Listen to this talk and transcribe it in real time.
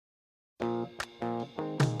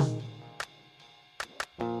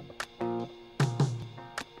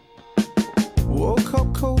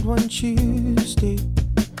out one Tuesday.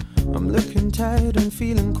 I'm looking tired and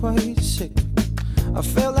feeling quite sick. I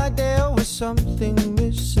felt like there was something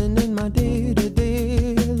missing in my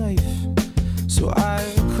day-to-day life. So I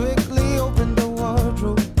quickly opened the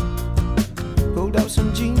wardrobe, pulled out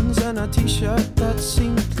some jeans and a t-shirt that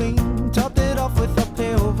seemed clean, topped it off with a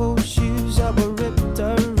pair of old shoes that were ripped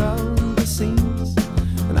around the seams.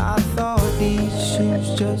 And I thought, these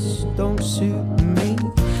shoes just don't suit me.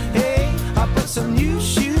 Hey, I put some new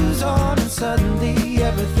shoes on and suddenly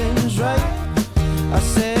everything's right. I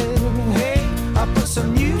said, hey, I put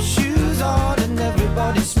some new shoes on and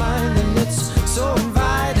everybody's smiling. It's so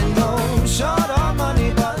inviting. No short on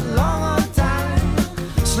money but long on time,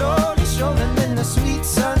 slowly strolling in the sweet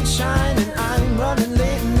sunshine. And I'm running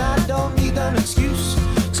late and I don't need an excuse,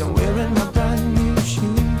 'cause I'm wearing my brand new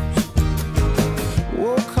shoes.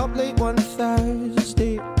 Woke up late one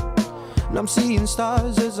Thursday and I'm seeing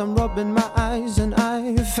stars as I'm rubbing my eyes, and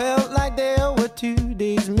I felt like there were 2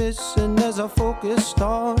 days missing as I focused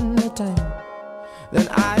on the time. Then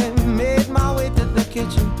I made my way to the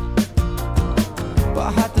kitchen, but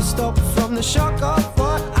I had to stop from the shock of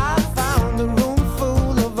what I found. A room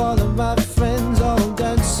full of all of my friends, all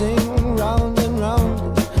dancing round and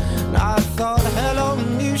round. And I thought, hello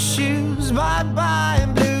new shoes, bye-bye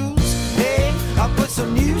blues. Hey, I put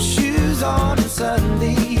some new shoes on and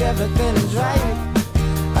suddenly everything is right.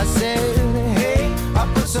 I said, hey, I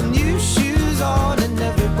put some new shoes on and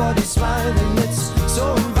everybody's smiling. It's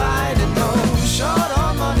so inviting. No short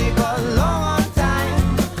on money but long on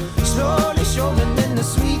time, slowly strolling in the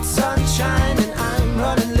sweet sunshine. And I'm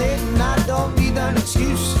running late and I don't need an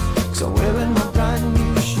excuse, 'cause I'm wearing my brand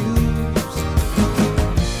new shoes.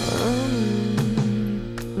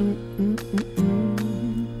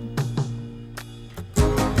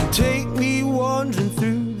 Take me wandering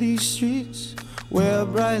through these streets where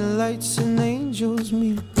bright lights and angels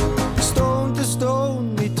meet. Stone to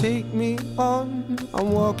stone they take me on,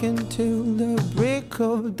 I'm walking till the break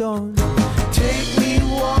of dawn. Take me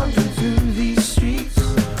wandering through these streets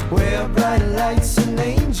where bright lights and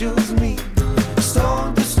angels meet.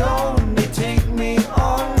 Stone to stone they take me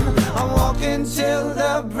on, I'm walking till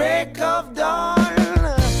the break of dawn.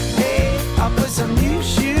 Hey, I put some new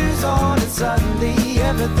shoes on and suddenly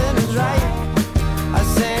everything is right. I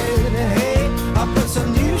said, hey, I put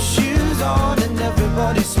some new shoes on and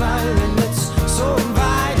everybody's smiling. It's so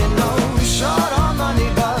inviting. No short on money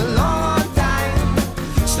but long on time,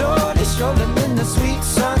 slowly strolling in the sweet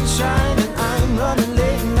sunshine. And I'm running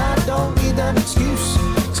late and I don't need an excuse,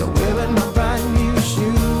 'cause I'm wearing my brand new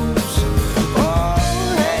shoes. Oh,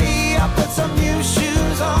 hey, I put some new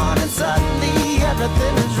shoes on and suddenly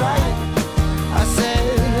everything is right. I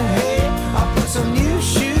said, hey, I put some new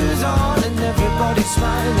shoes on and everybody's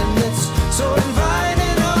smiling. It's so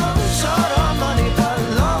inviting. Oh, short on money but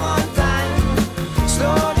long on time,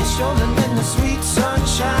 slowly strolling in the sweet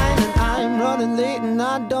sunshine. And I'm running late and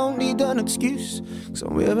I don't need an excuse, 'cause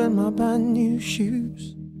I'm wearing my brand new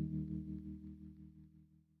shoes.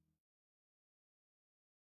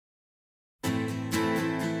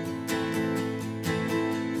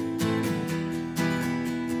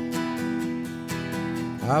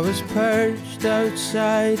 I was perched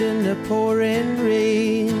outside in the pouring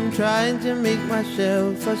rain, trying to make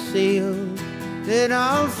myself a sail. Then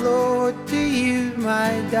I'll float to you,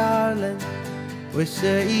 my darling, with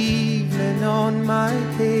the evening on my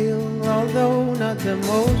tail. Although not the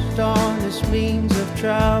most honest means of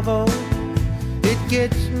travel, it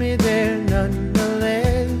gets me there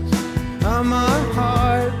nonetheless. I'm a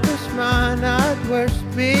heartless man at worst,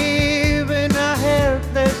 babe, and a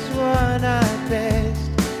helpless one at best.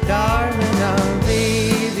 Darling, I'll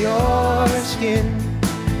bathe your skin,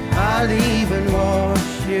 I'll even wash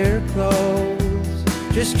your clothes.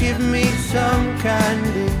 Just give me some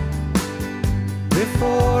candy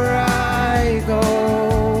before I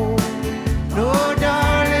go. No,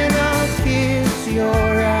 darling, I'll kiss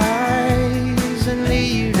your eyes and lay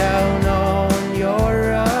you down on your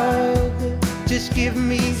rug. Just give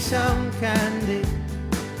me some candy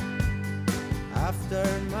after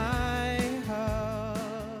my